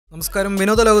നമസ്കാരം.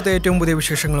 വിനോദലോകത്തെ ഏറ്റവും പുതിയ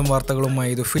വിശേഷങ്ങളും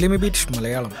വാർത്തകളുമായി ഇത് ഫിലിമിബീറ്റ്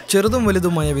മലയാളം. ചെറുതും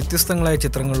വലുതുമായ വ്യത്യസ്തങ്ങളായ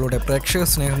ചിത്രങ്ങളിലൂടെ പ്രേക്ഷക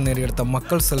സ്നേഹം നേടിയെടുത്ത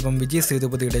മക്കൾ സെൽവം വിജയ്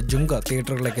സേതുപതിയുടെ ജുങ്ക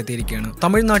തിയേറ്ററുകളിലേക്ക് എത്തിയിരിക്കുകയാണ്.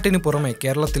 തമിഴ്നാട്ടിന് പുറമെ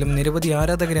കേരളത്തിലും നിരവധി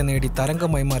ആരാധകരെ നേടി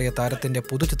തരംഗമായി മാറിയ താരത്തിന്റെ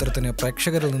പുതുചിത്രത്തിന്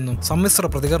പ്രേക്ഷകരിൽ നിന്നും സമ്മിശ്ര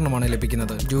പ്രതികരണമാണ്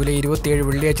ലഭിക്കുന്നത്. ജൂലൈ 27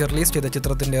 വെള്ളിയാഴ്ച റിലീസ് ചെയ്ത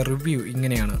ചിത്രത്തിന്റെ റിവ്യൂ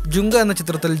ഇങ്ങനെയാണ്. ജുങ്ക എന്ന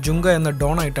ചിത്രത്തിൽ ജുങ്ക എന്ന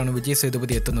ഡോൺ ആയിട്ടാണ് വിജയ്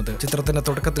സേതുപതി എത്തുന്നത്. ചിത്രത്തിന്റെ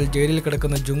തുടക്കത്തിൽ ജയിലിൽ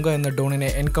കിടക്കുന്ന ജുങ്ക എന്ന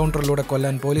ഡോണിനെ എൻകൗണ്ടറിലൂടെ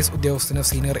കൊല്ലാൻ പോലീസ് ഉദ്യോഗസ്ഥന്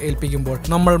സീനിയർ ഏൽപ്പിക്കുമ്പോൾ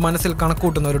നമ്മൾ മനസ്സിൽ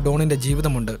കണക്കൂട്ടുന്ന ഒരു ഡോണിന്റെ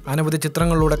ജീവിതമുണ്ട്. അനവധി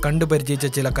ചിത്രങ്ങളിലൂടെ കണ്ടുപരിചയിച്ച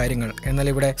ചില കാര്യങ്ങൾ. എന്നാൽ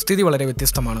ഇവിടെ സ്ഥിതി വളരെ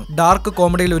വ്യത്യസ്തമാണ്. ഡാർക്ക്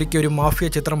കോമഡിയിൽ ഒരുക്കിയ ഒരു മാഫിയ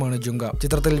ചിത്രമാണ് ജുങ്ക.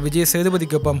 ചിത്രത്തിൽ വിജയ്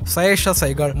സേതുപതിക്കൊപ്പം സയേഷ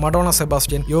സൈഗാൾ, മഡോണ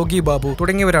സെബാസ്റ്റ്യൻ, യോഗി ബാബു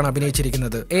തുടങ്ങിയവരാണ്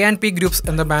അഭിനയിച്ചിരിക്കുന്നത്. A&P ഗ്രൂപ്പ്സ്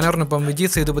എന്ന ബാനറിനൊപ്പം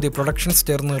വിജയ് സേതുപതി പ്രൊഡക്ഷൻസ്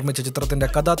ചേർന്ന് നിർമ്മിച്ച ചിത്രത്തിന്റെ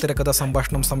കഥ, തിരക്കഥ,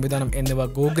 സംഭാഷണം, സംവിധാനം എന്നിവ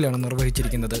ഗൂഗിളാണ്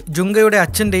നിർവഹിച്ചിരിക്കുന്നത്. ജുങ്കയുടെ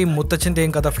അച്ഛന്റെയും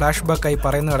മുത്തച്ഛന്റെയും കഥ ഫ്ലാഷ് ബാക്കായി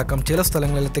പറയുന്നതടക്കം ചില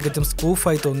സ്ഥലങ്ങളിൽ തികച്ചും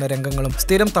സ്പൂഫായി തോന്നുന്ന രംഗങ്ങളും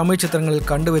സ്ഥിരം തമിഴ് ചിത്രങ്ങളിൽ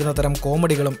കണ്ടുവരുന്ന തരം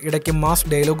കോമഡികളും ഇടയ്ക്ക് മാസ്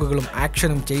ഡയലോഗുകളും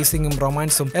ആക്ഷനും ചേസിംഗും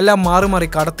റൊമാൻസും എല്ലാം മാറി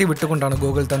കടത്തി വിട്ടുകൊണ്ടാണ്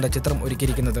ഗൂഗിൾ തന്റെ ചിത്രം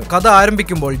ഒരുക്കിയിരിക്കുന്നത്. കഥ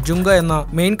ആരംഭിക്കുമ്പോൾ ജുങ്ക എന്ന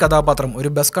മെയിൻ കഥാപാത്രം ഒരു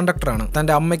ബസ് കണ്ടക്ടറാണ്.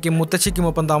 തന്റെ അമ്മയ്ക്കും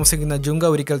മുത്തശ്ശിക്കുമൊപ്പം താമസിക്കുന്ന ജുങ്ക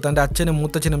ഒരിക്കൽ തന്റെ അച്ഛനും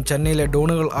മുത്തച്ഛനും ചെന്നൈയിലെ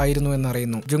ഡോണുകൾ ആയിരുന്നു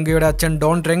എന്നറിയുന്നു. ജുങ്കയുടെ അച്ഛൻ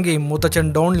ഡോൺ രംഗയും മുത്തച്ഛൻ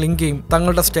ഡോൺ ലിംഗയും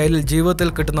തങ്ങളുടെ സ്റ്റൈലിൽ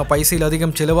ജീവിതത്തിൽ കിട്ടുന്ന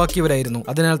പൈസയിലധികം ചിലവാക്കിയവരായിരുന്നു.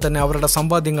 അതിനാൽ തന്നെ അവരുടെ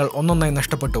സമ്പാദ്യങ്ങൾ ഒന്നൊന്നായി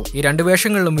നഷ്ടപ്പെട്ടു. ഈ രണ്ട്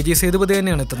വേഷങ്ങളിലും വിജയ് സേതുപതി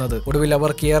തന്നെയാണ് എത്തുന്നത്. ഒടുവിൽ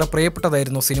അവർക്ക് ഏറെ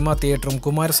പ്രിയപ്പെട്ടതായിരുന്നു സിനിമാ തിയേറ്ററും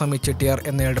കുമാരസ്വാമി ചെട്ടിയാർ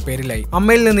എന്നയാളുടെ പേരിലായി.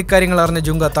 അമ്മയിൽ നിന്ന് ഇക്കാര്യങ്ങൾ അറിഞ്ഞ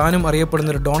ജുങ്ക താനും അറിയപ്പെടുന്ന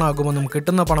ഒരു ഡോൺ ആകുമെന്നും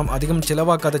കിട്ടുന്ന പണം അധികം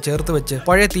ചിലവാക്കാതെ ചേർത്ത് വെച്ച്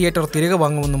പഴയ തിയേറ്റർ തിരികെ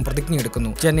വാങ്ങുമെന്നും പ്രതിജ്ഞയെടുക്കുന്നു.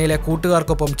 ചെന്നൈയിലെ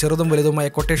കൂട്ടുകാർക്കൊപ്പം ചെറുതും വലുതുമായ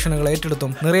കൊട്ടേഷനുകൾ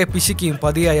ഏറ്റെടുത്തും നിറയെ പിശിക്കുകയും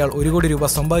പതിയെ അയാൾ 1 കോടി രൂപ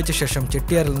സമ്പാദിച്ച ശേഷം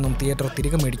ചെട്ടിയാറിൽ നിന്നും തിയേറ്റർ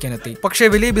തിരികെ മേടിക്കാനെത്തി. പക്ഷേ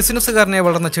വലിയ ബിസിനസ്സുകാരനെ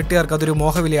വളർന്ന ചെട്ടിയാർക്ക് അതൊരു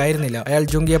മോഹവിലയായിരുന്നില്ല. അയാൾ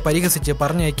ജുങ്കയെ പരിഹസിച്ച്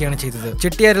പറഞ്ഞയക്കുകയാണ് ചെയ്തത്.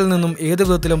 ചെട്ടിയാരിൽ നിന്നും ഏത്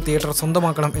വിധത്തിലും തിയേറ്റർ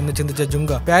സ്വന്തമാക്കണം എന്ന് ചിന്തിച്ച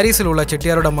ജുങ്ക പാരീസിലുള്ള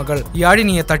ചെട്ടിയാരുടെ മകൾ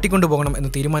യാഴിനിയെ തട്ടിക്കൊണ്ടുപോകണം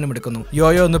എന്ന് തീരുമാനമെടുക്കുന്നു.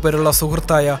 യോയോ എന്നു പേരുള്ള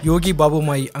സുഹൃത്തായ യോഗി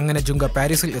ബാബുവുമായി അങ്ങനെ ജുങ്ക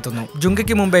പാരീസിൽ എത്തുന്നു.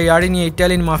 ജുങ്കയ്ക്ക് മുമ്പേ യാഴിനിയെ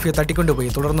ഇറ്റാലിയൻ മാഫിയ തട്ടിക്കൊണ്ടുപോയി.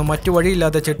 തുടർന്ന് മറ്റു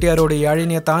വഴിയില്ലാതെ ചെട്ടിയാരോട്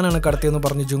യാഴിനിയെ താനാണ് കടത്തിയെന്ന്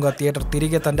പറഞ്ഞ് ജുങ്ക തിയേറ്റർ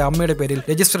തിരികെ തന്റെ അമ്മയുടെ പേരിൽ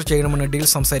രജിസ്റ്റർ ചെയ്യണമെന്ന് ഡീൽ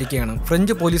സംസാരിക്കുകയാണ്.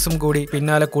 ഫ്രഞ്ച് പോലീസും കൂടി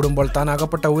പിന്നാലെ കൂടുമ്പോൾ താൻ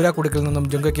അകപ്പെട്ട ഊരാക്കുടുക്കിൽ നിന്നും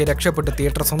ജുങ്കയ്ക്ക് രക്ഷപ്പെട്ട്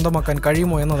തിയേറ്റർ സ്വന്തമാക്കാൻ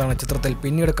കഴിയുമോ എന്നതാണ് ചിത്രത്തിൽ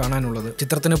പിന്നീട് കാണാനുള്ളത്.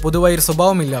 ചിത്രത്തിന് പൊതുവായി ഒരു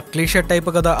സ്വഭാവമില്ല. ക്ലീഷേ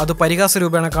ടൈപ്പ് കഥ അത് പരിഹാസ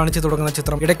രൂപേണ കാണിച്ചു തുടങ്ങുന്ന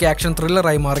ചിത്രം ഇടയ്ക്ക് ആക്ഷൻ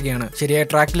ത്രില്ലറായി മാറുകയാണ്. ശരിയായ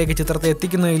ട്രാക്കിലേക്ക് ചിത്രത്തെ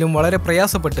എത്തിക്കുന്നതിലും വളരെ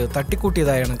പ്രയാസപ്പെട്ട്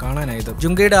തട്ടിക്കൂട്ടിയതായാണ് കാണാനായത്.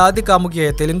 ജുങ്കയുടെ ആദ്യ കാമുകിയായ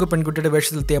തെലുങ്ക് പെൺകുട്ടിയുടെ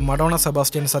വേഷത്തിലെത്തിയ മഡോണ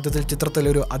സെബാസ്റ്റ്യൻ സത്യത്തിൽ ചിത്രത്തിൽ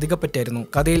ഒരു അധികപ്പറ്റായിരുന്നു.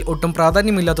 കഥയിൽ ഒട്ടും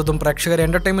പ്രാധാന്യമില്ലാത്തതും പ്രേക്ഷകരെ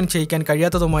എന്റർടൈൻമെന്റ് ചെയ്യിക്കാൻ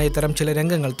കഴിയാത്തതുമായ ഇത്തരം ചില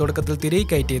രംഗങ്ങൾ തുടക്കത്തിൽ തിരികെ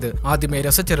കയറ്റിയത് ആദ്യമേ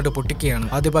രസച്ചരട് പൊട്ടിക്കുകയാണ്.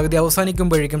 ആദ്യ പകുതി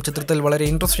അവസാനിക്കുമ്പോഴേക്കും ചിത്രത്തിൽ വളരെ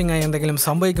ഇൻട്രസ്റ്റിംഗ് ആയ എന്തെങ്കിലും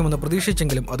സംഭവിക്കുമെന്ന്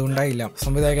പ്രതീക്ഷിച്ചെങ്കിലും അതുണ്ടായില്ല.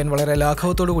 സംവിധായകൻ വളരെ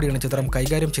ലാഘവത്തോടു കൂടിയാണ് ചിത്രം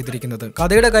കൈകാര്യം ചെയ്തിരിക്കുന്നത്.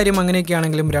 കഥയുടെ കാര്യം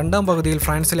അങ്ങനെയൊക്കെയാണെങ്കിലും രണ്ടാം പകുതിയിൽ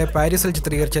ഫ്രാൻസിലെ പാരീസിൽ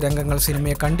ചിത്രീകരിച്ച രംഗങ്ങൾ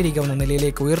സിനിമയെ കണ്ടിരിക്കാവുന്ന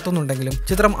നിലയിലേക്ക് ഉയർത്തുന്നുണ്ടെങ്കിലും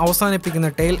ചിത്രം അവസാനിപ്പിക്കുന്ന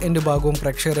ടെയിൽ എൻഡ് ഭാഗവും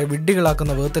പ്രേക്ഷകരെ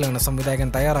വിഡ്ഢികളാക്കുന്ന വിധത്തിലാണ് സംവിധായകൻ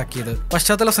തയ്യാറാക്കിയത്.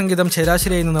 പശ്ചാത്തല സംഗീതം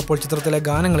ശരാശരിയായി നിന്നപ്പോൾ ചിത്രത്തിലെ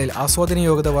ഗാനങ്ങളിൽ ആസ്വാദന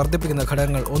യോഗ്യത വർദ്ധിപ്പിക്കുന്ന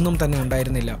ഘടകങ്ങൾ ഒന്നും തന്നെ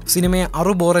ഉണ്ടായിരുന്നില്ല. സിനിമയെ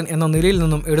അറുബോറൻ എന്ന നിലയിൽ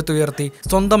നിന്നും എടുത്തുയർത്തി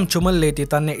സ്വന്തം ചുമലിലേറ്റി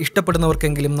തന്നെ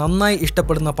ഇഷ്ടപ്പെടുന്നവർക്കെങ്കിലും നന്നായി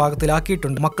ഇഷ്ടപ്പെടുന്ന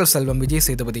പാകത്തിലാക്കിയിട്ടുണ്ട് മക്കൾ സെൽവം വിജയ്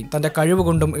സേതുപതി. തന്റെ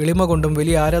കഴിവുകൊണ്ടും എളിമ കൊണ്ടും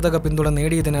വലിയ ആരാധക പിന്തുണ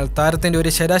നേടിയതിനാൽ താരത്തിന്റെ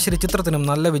ഒരു ശരാശരി ചിത്രത്തിനും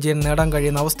നല്ല വിജയം നേടാൻ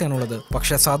കഴിയുന്ന അവസ്ഥയാണുള്ളത്.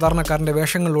 പക്ഷേ സാധാരണക്കാരന്റെ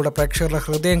വേഷങ്ങളിലൂടെ പ്രേക്ഷകരുടെ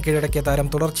ഹൃദയം കീഴടക്കിയ താരം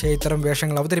തുടർച്ചയായി ഇത്തരം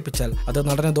വേഷങ്ങൾ അവതരിപ്പിച്ചാൽ അത്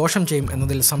നടന് ദോഷം ചെയ്യും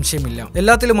എന്നതിൽ സംശയമില്ല.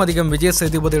 എല്ലാത്തിലും അധികം വിജയ്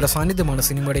സേതുപതിയുടെ സാന്നിധ്യമാണ്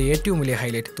സിനിമയുടെ ഏറ്റവും വലിയ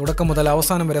ഹൈലൈറ്റ്. തുടക്കം മുതൽ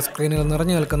അവസാനം വരെ സ്ക്രീനിൽ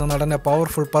നിറഞ്ഞു നിൽക്കുന്ന നടന്റെ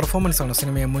പവർഫുൾ പെർഫോമൻസ് ആണ്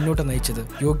സിനിമയെ മുന്നോട്ട് നയിച്ചത്.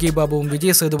 യോഗി ബാബുവും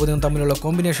വിജയ് സേതുപതിയും തമ്മിലുള്ള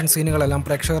കോമ്പിനേഷൻ സീനുകളെല്ലാം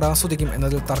പ്രേക്ഷകർ ആസ്വദിക്കും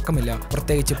എന്നതിൽ തർക്കമില്ല.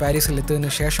 പ്രത്യേകിച്ച് പാരീസിൽ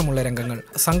എത്തിയതിനു ശേഷമുള്ള രംഗങ്ങൾ,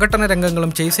 സംഘട്ടന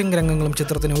രംഗങ്ങളും ചേസിംഗ് രംഗങ്ങളും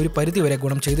ചിത്രത്തിന് ഒരു പരിധിവരെ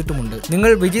ഗുണം ചെയ്തിട്ടുമുണ്ട്.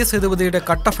 നിങ്ങൾ വിജയ് സേതുപതിയുടെ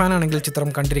കട്ട ഫാനാണെങ്കിൽ ചിത്രം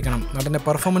കണ്ടിരിക്കണം. നടന്റെ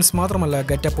പെർഫോമൻസ് മാത്രമല്ല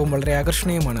ഗെറ്റപ്പും വളരെ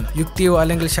ആകർഷണീയമാണ്. യുക്തിയോ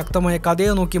അല്ലെങ്കിൽ ശക്തമായ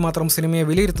കഥയോ നോക്കി മാത്രം സിനിമയെ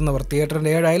വിലയിരുത്തുന്നവർ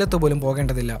തിയേറ്ററിന്റെ 7 അയലത്ത് പോലും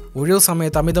പോകേണ്ടതില്ല. ഒഴിവു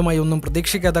സമയത്ത് അമിതമായി ഒന്നും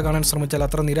പ്രതീക്ഷിക്കാതെ കാണാൻ ശ്രമിച്ചാൽ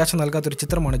അത്ര നിരാശ നൽകാത്തൊരു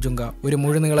ചിത്രമാണ് ജുങ്ക. ഒരു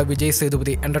മുഴുനീള വിജയ്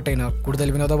സേതുപതി എന്റർടൈനർ.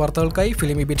 കൂടുതൽ വിനോദ വാർത്തകൾക്കായി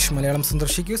ഫിലിമിബീറ്റ് മലയാളം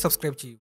സന്ദർശിക്കൂ, സബ്സ്ക്രൈബ് ചെയ്യൂ.